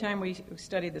 But every time we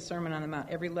study the Sermon on the Mount,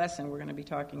 every lesson we're going to be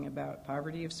talking about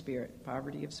poverty of spirit,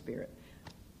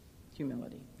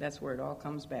 humility. That's where it all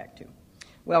comes back to.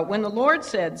 Well, when the Lord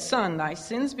said, "Son, thy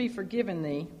sins be forgiven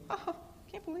thee,"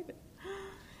 can't believe it.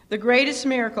 The greatest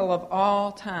miracle of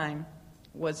all time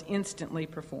was instantly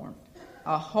performed.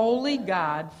 A holy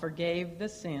God forgave the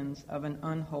sins of an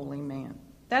unholy man.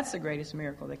 That's the greatest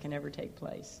miracle that can ever take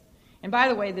place. And by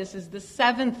the way, this is the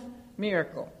 7th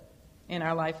miracle in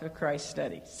our Life of Christ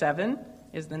study. 7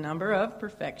 is the number of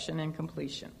perfection and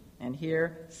completion. And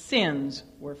here, sins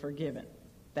were forgiven.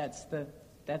 That's the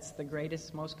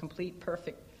greatest, most complete,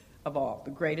 perfect of all,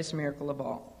 the greatest miracle of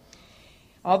all.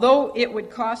 Although it would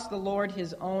cost the Lord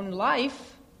his own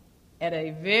life at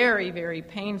a very, very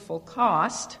painful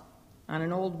cost on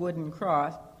an old wooden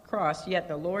cross, yet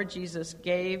the Lord Jesus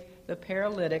gave the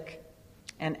paralytic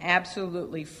an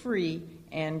absolutely free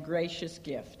and gracious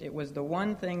gift. It was the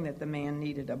one thing that the man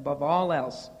needed above all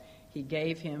else. He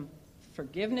gave him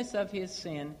forgiveness of his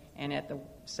sin and at the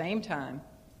same time,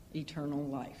 eternal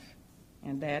life.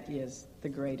 And that is the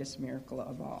greatest miracle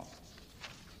of all,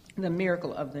 the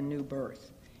miracle of the new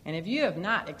birth. And if you have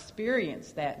not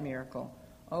experienced that miracle,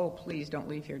 oh, please don't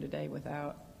leave here today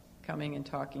without coming and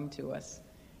talking to us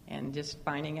and just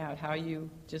finding out how you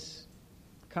just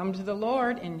come to the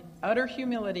Lord in utter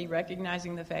humility,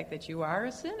 recognizing the fact that you are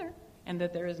a sinner and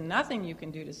that there is nothing you can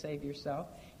do to save yourself.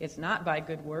 It's not by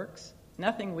good works,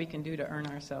 nothing we can do to earn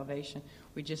our salvation.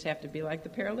 We just have to be like the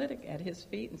paralytic at his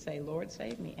feet and say, Lord,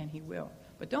 save me, and he will.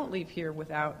 But don't leave here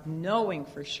without knowing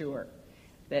for sure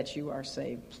that you are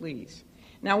saved, please.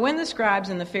 Now, when the scribes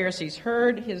and the Pharisees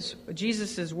heard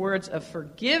Jesus' words of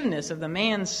forgiveness of the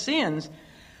man's sins,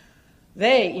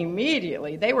 they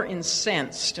were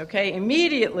incensed, okay?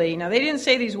 Immediately, now they didn't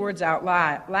say these words out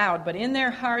loud, but in their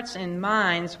hearts and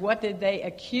minds, what did they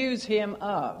accuse him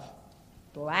of?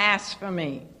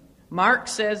 Blasphemy. Mark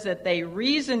says that they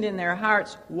reasoned in their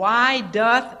hearts, why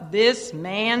doth this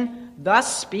man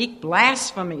thus speak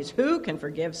blasphemies? Who can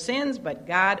forgive sins but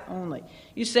God only?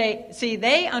 You see,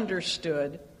 they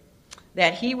understood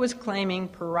that he was claiming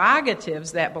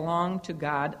prerogatives that belonged to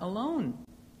God alone.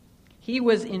 He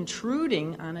was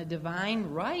intruding on a divine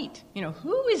right.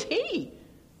 Who is he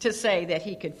to say that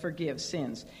he could forgive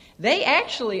sins? They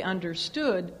actually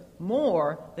understood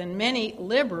more than many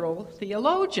liberal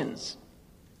theologians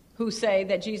who say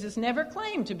that Jesus never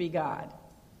claimed to be God.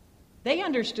 They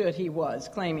understood he was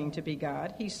claiming to be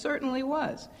God. He certainly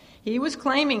was. He was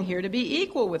claiming here to be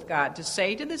equal with God, to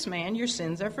say to this man, your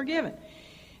sins are forgiven.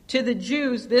 To the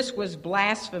Jews, this was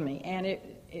blasphemy,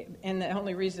 and the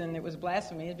only reason it was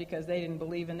blasphemy is because they didn't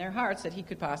believe in their hearts that he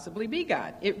could possibly be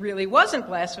God. It really wasn't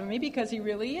blasphemy because he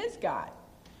really is God.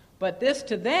 But this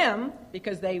to them,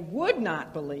 because they would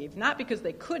not believe, not because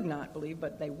they could not believe,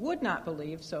 but they would not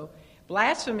believe, so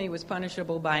blasphemy was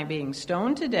punishable by being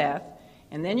stoned to death,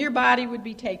 and then your body would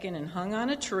be taken and hung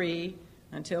on a tree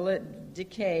until it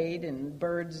decayed, and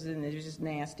birds, and it was just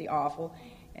nasty, awful,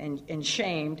 and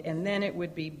shamed, and then it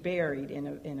would be buried in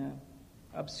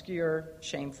a obscure,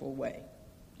 shameful way.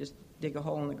 Just dig a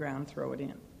hole in the ground, throw it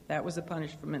in. That was the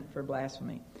punishment for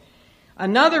blasphemy.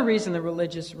 Another reason the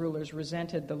religious rulers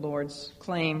resented the Lord's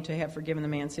claim to have forgiven the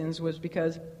man's sins was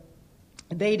because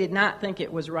they did not think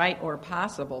it was right or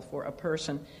possible for a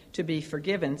person to be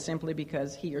forgiven simply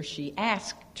because he or she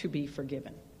asked to be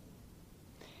forgiven.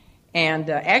 And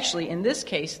actually, in this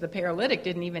case, the paralytic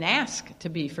didn't even ask to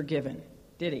be forgiven,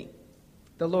 did he?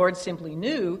 The Lord simply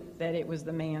knew that it was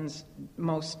the man's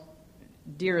most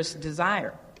dearest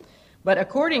desire. But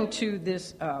according to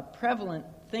this prevalent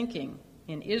thinking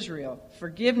in Israel,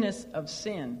 forgiveness of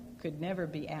sin could never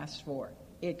be asked for.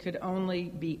 It could only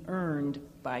be earned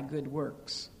by good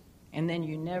works. And then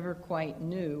you never quite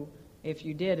knew if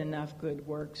you did enough good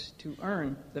works to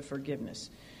earn the forgiveness.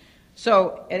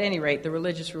 So, at any rate, the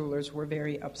religious rulers were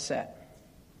very upset.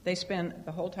 They spend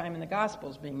the whole time in the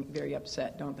Gospels being very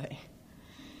upset, don't they?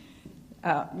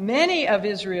 Many of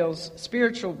Israel's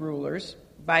spiritual rulers,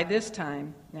 by this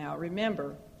time, now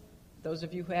remember, those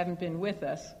of you who haven't been with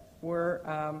us,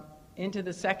 were into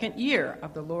the second year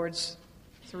of the Lord's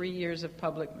 3 years of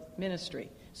public ministry.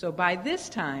 So by this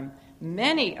time,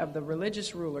 many of the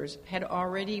religious rulers had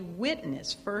already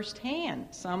witnessed firsthand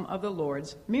some of the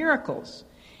Lord's miracles.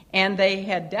 And they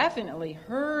had definitely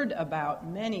heard about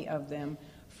many of them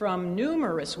from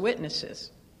numerous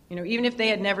witnesses. Even if they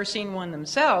had never seen one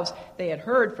themselves, they had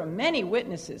heard from many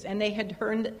witnesses, and they had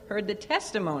heard the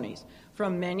testimonies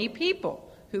from many people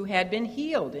who had been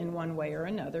healed in one way or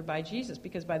another by Jesus,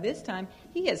 because by this time,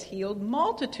 he has healed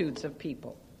multitudes of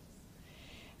people.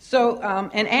 So,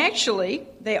 and actually,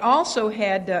 they also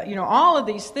had, all of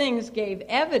these things gave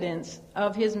evidence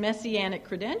of his messianic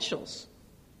credentials.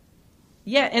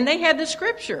 Yeah, and they had the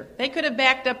Scripture. They could have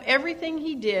backed up everything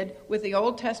he did with the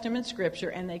Old Testament Scripture,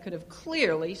 and they could have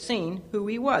clearly seen who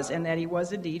he was, and that he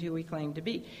was indeed who he claimed to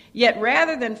be. Yet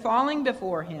rather than falling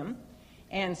before him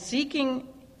and seeking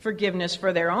forgiveness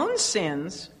for their own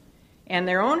sins and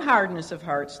their own hardness of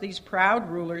hearts, these proud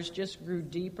rulers just grew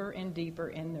deeper and deeper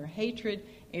in their hatred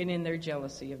and in their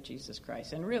jealousy of Jesus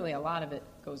Christ. And really, a lot of it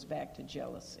goes back to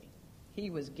jealousy. He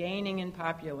was gaining in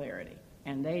popularity,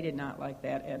 and they did not like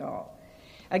that at all.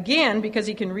 Again, because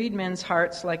he can read men's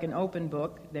hearts like an open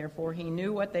book, therefore he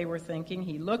knew what they were thinking.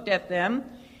 He looked at them,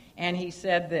 and he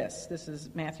said this. This is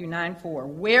Matthew 9:4.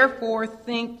 Wherefore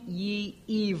think ye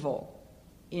evil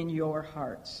in your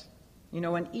hearts.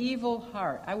 An evil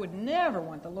heart. I would never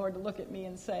want the Lord to look at me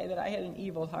and say that I had an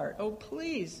evil heart. Oh,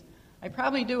 please. I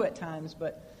probably do at times,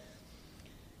 but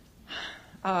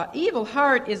evil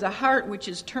heart is a heart which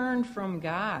is turned from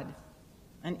God.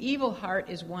 An evil heart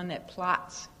is one that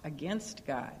plots against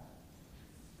God.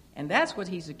 And that's what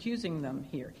he's accusing them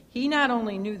here. He not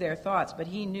only knew their thoughts, but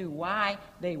he knew why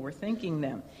they were thinking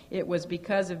them. It was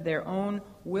because of their own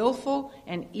willful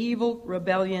and evil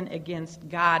rebellion against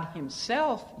God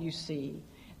himself, you see,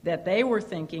 that they were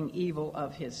thinking evil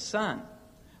of his Son.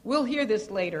 We'll hear this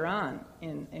later on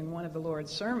in one of the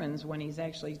Lord's sermons when he's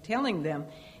actually telling them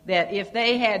that if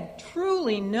they had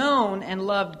truly known and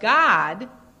loved God,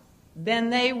 then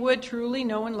they would truly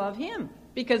know and love him,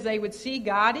 because they would see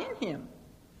God in him.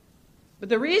 But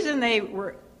the reason they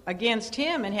were against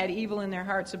him and had evil in their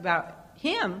hearts about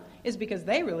him is because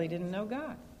they really didn't know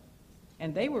God.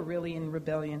 And they were really in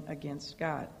rebellion against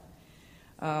God.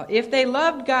 If they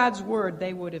loved God's word,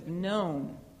 they would have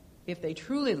known, if they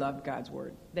truly loved God's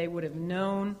word, they would have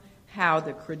known how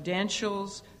the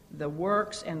credentials, the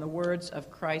works, and the words of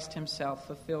Christ himself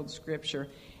fulfilled Scripture.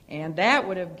 And that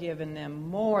would have given them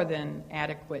more than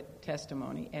adequate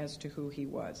testimony as to who he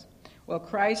was. Well,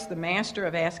 Christ, the master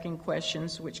of asking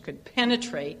questions which could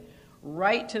penetrate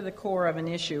right to the core of an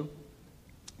issue,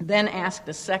 then asked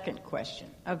the second question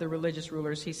of the religious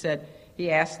rulers.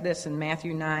 He asked this in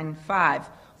Matthew 9:5.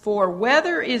 For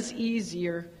whether is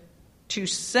easier to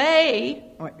say,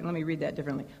 let me read that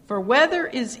differently. For whether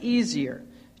is easier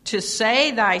to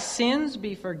say, thy sins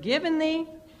be forgiven thee,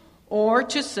 or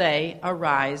to say,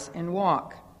 arise and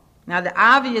walk? Now, the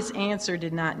obvious answer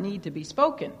did not need to be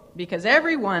spoken, because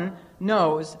everyone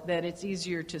knows that it's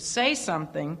easier to say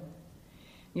something.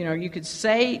 You know, you could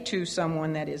say to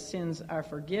someone that his sins are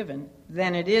forgiven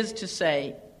than it is to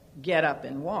say, get up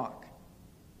and walk,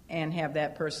 and have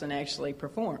that person actually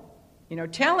perform. You know,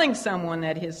 telling someone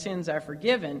that his sins are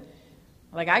forgiven,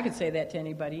 like I could say that to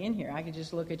anybody in here. I could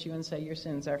just look at you and say, your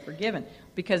sins are forgiven,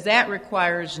 because that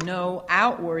requires no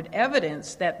outward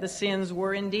evidence that the sins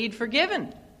were indeed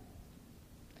forgiven.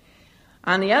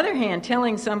 On the other hand,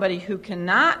 telling somebody who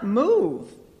cannot move,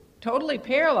 totally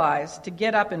paralyzed, to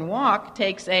get up and walk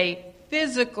takes a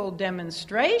physical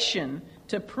demonstration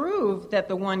to prove that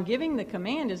the one giving the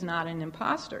command is not an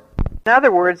imposter. In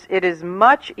other words, it is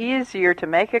much easier to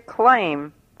make a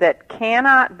claim that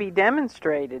cannot be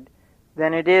demonstrated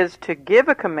than it is to give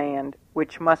a command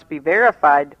which must be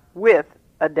verified with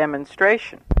a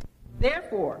demonstration.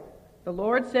 Therefore, the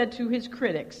Lord said to his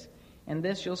critics, and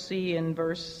this you'll see in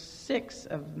verse 6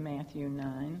 of Matthew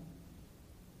 9.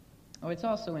 Oh, it's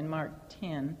also in Mark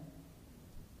 10,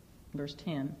 verse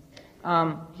 10.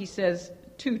 He says,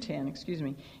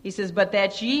 2:10, He says, but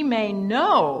that ye may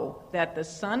know that the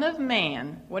Son of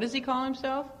Man, what does he call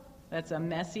himself? That's a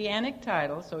messianic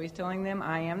title, so he's telling them,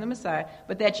 I am the Messiah.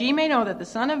 But that ye may know that the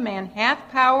Son of Man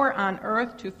hath power on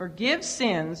earth to forgive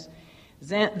sins,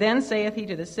 then saith he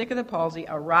to the sick of the palsy,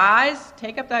 arise,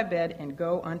 take up thy bed, and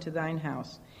go unto thine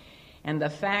house. And the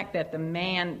fact that the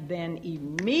man then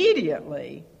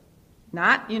immediately,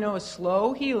 not, a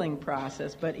slow healing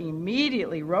process, but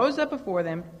immediately rose up before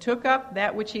them, took up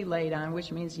that which he laid on,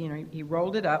 which means, he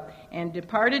rolled it up, and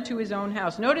departed to his own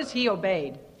house. Notice he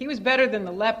obeyed. He was better than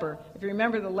the leper. If you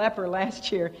remember the leper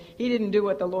last year, he didn't do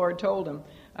what the Lord told him.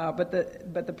 But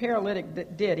the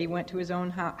paralytic did. He went to his own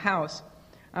house.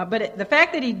 But the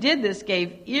fact that he did this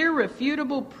gave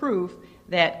irrefutable proof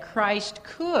that Christ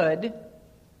could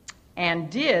and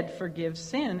did forgive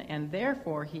sin, and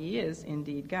therefore he is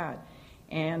indeed God.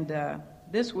 And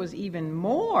this was even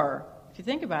more, if you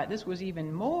think about it, this was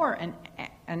even more an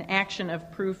action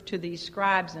of proof to these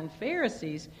scribes and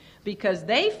Pharisees, because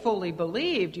they fully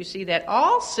believed, you see, that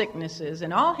all sicknesses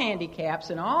and all handicaps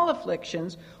and all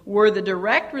afflictions were the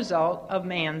direct result of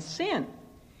man's sin.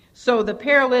 So the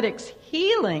paralytic's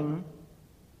healing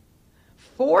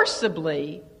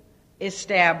forcibly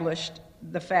established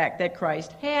the fact that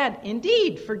Christ had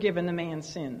indeed forgiven the man's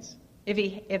sins.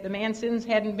 If the man's sins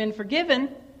hadn't been forgiven,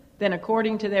 then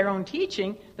according to their own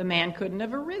teaching, the man couldn't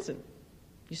have arisen.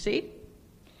 You see?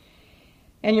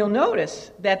 And you'll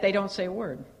notice that they don't say a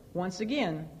word. Once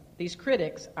again, these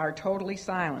critics are totally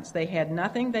silenced. They had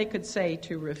nothing they could say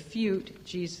to refute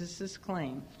Jesus'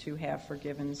 claim to have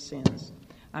forgiven sins.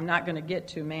 I'm not going to get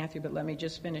to Matthew, but let me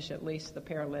just finish at least the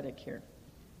paralytic here.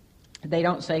 They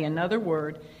don't say another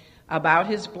word about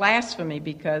his blasphemy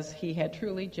because he had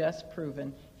truly just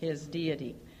proven his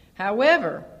deity.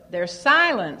 However, their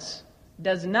silence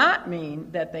does not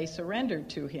mean that they surrendered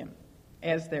to him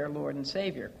as their Lord and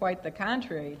Savior. Quite the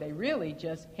contrary, they really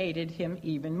just hated him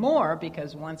even more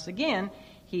because, once again,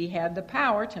 he had the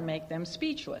power to make them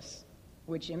speechless,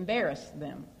 which embarrassed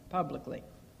them publicly.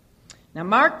 Now,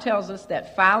 Mark tells us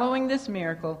that following this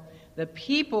miracle, the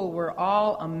people were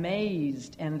all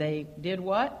amazed, and they did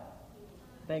what?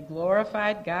 They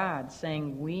glorified God,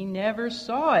 saying, we never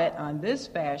saw it on this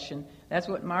fashion. That's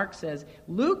what Mark says.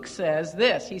 Luke says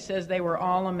this. He says they were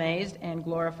all amazed and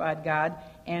glorified God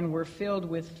and were filled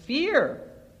with fear,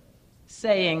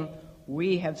 saying,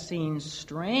 we have seen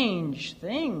strange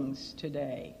things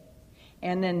today.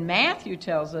 And then Matthew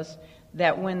tells us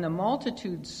that when the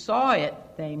multitude saw it,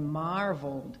 they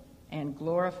marveled and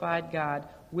glorified God,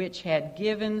 which had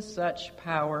given such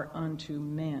power unto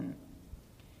men.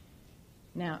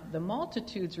 Now, the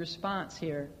multitude's response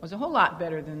here was a whole lot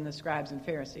better than the scribes and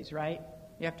Pharisees, right?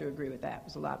 You have to agree with that. It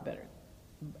was a lot better.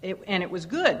 And it was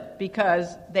good because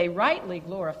they rightly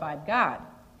glorified God.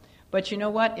 But you know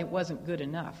what? It wasn't good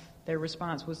enough. Their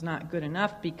response was not good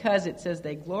enough because it says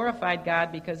they glorified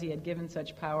God because he had given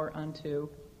such power unto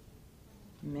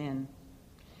men.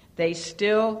 They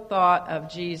still thought of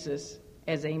Jesus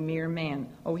as a mere man.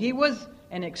 Oh, he was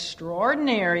an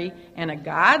extraordinary and a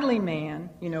godly man,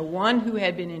 one who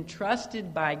had been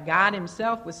entrusted by God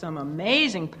himself with some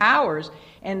amazing powers,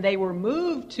 and they were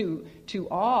moved to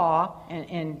awe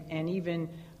and even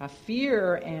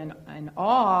fear and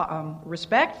awe,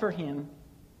 respect for him,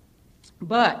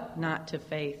 but not to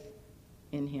faith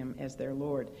in him as their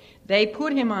Lord. They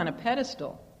put him on a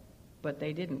pedestal, but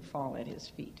they didn't fall at his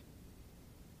feet.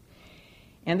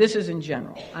 And this is in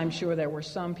general. I'm sure there were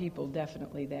some people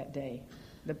definitely that day.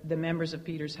 The members of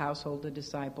Peter's household, the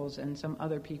disciples, and some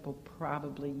other people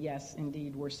probably, yes,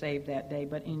 indeed, were saved that day.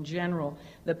 But in general,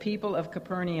 the people of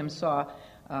Capernaum saw,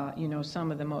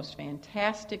 some of the most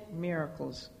fantastic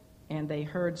miracles, and they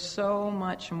heard so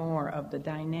much more of the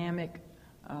dynamic,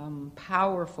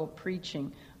 powerful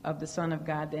preaching of the Son of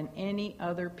God than any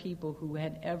other people who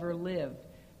had ever lived.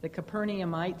 The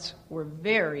Capernaumites were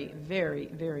very, very,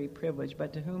 very privileged,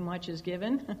 but to whom much is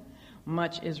given,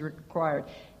 much is required.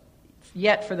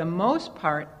 Yet, for the most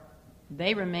part,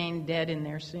 they remained dead in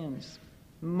their sins.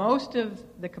 Most of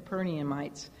the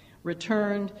Capernaumites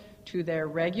returned to their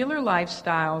regular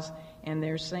lifestyles and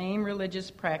their same religious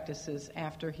practices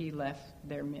after he left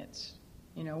their midst.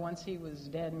 Once he was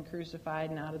dead and crucified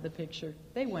and out of the picture,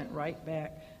 they went right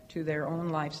back to their own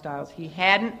lifestyles.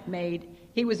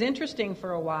 He was interesting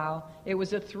for a while. It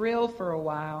was a thrill for a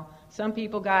while. Some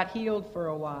people got healed for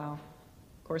a while.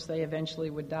 Of course, they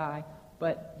eventually would die.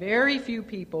 But very few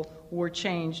people were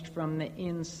changed from the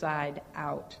inside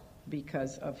out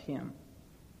because of him.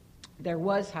 There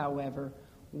was, however,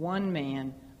 one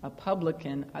man, a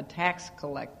publican, a tax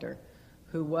collector,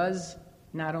 who was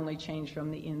not only changed from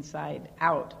the inside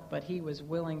out, but he was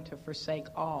willing to forsake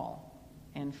all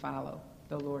and follow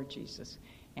the Lord Jesus.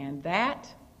 And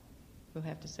that we'll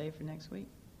have to save for next week.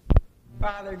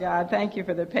 Father God, thank you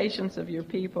for the patience of your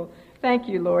people. Thank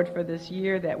you, Lord, for this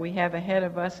year that we have ahead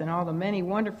of us and all the many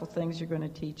wonderful things you're going to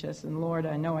teach us. And Lord,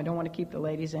 I know I don't want to keep the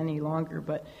ladies any longer,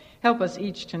 but help us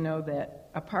each to know that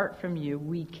apart from you,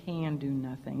 we can do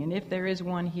nothing. And if there is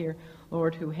one here,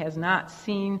 Lord, who has not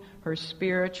seen her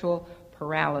spiritual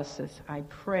paralysis, I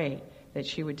pray that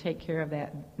she would take care of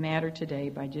that matter today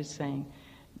by just saying,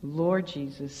 Lord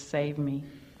Jesus, save me.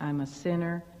 I'm a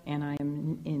sinner, and I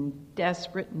am in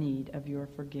desperate need of your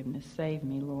forgiveness. Save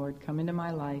me, Lord. Come into my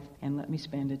life and let me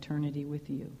spend eternity with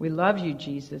you. We love you,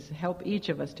 Jesus. Help each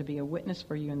of us to be a witness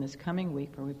for you in this coming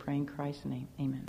week, for we pray in Christ's name. Amen.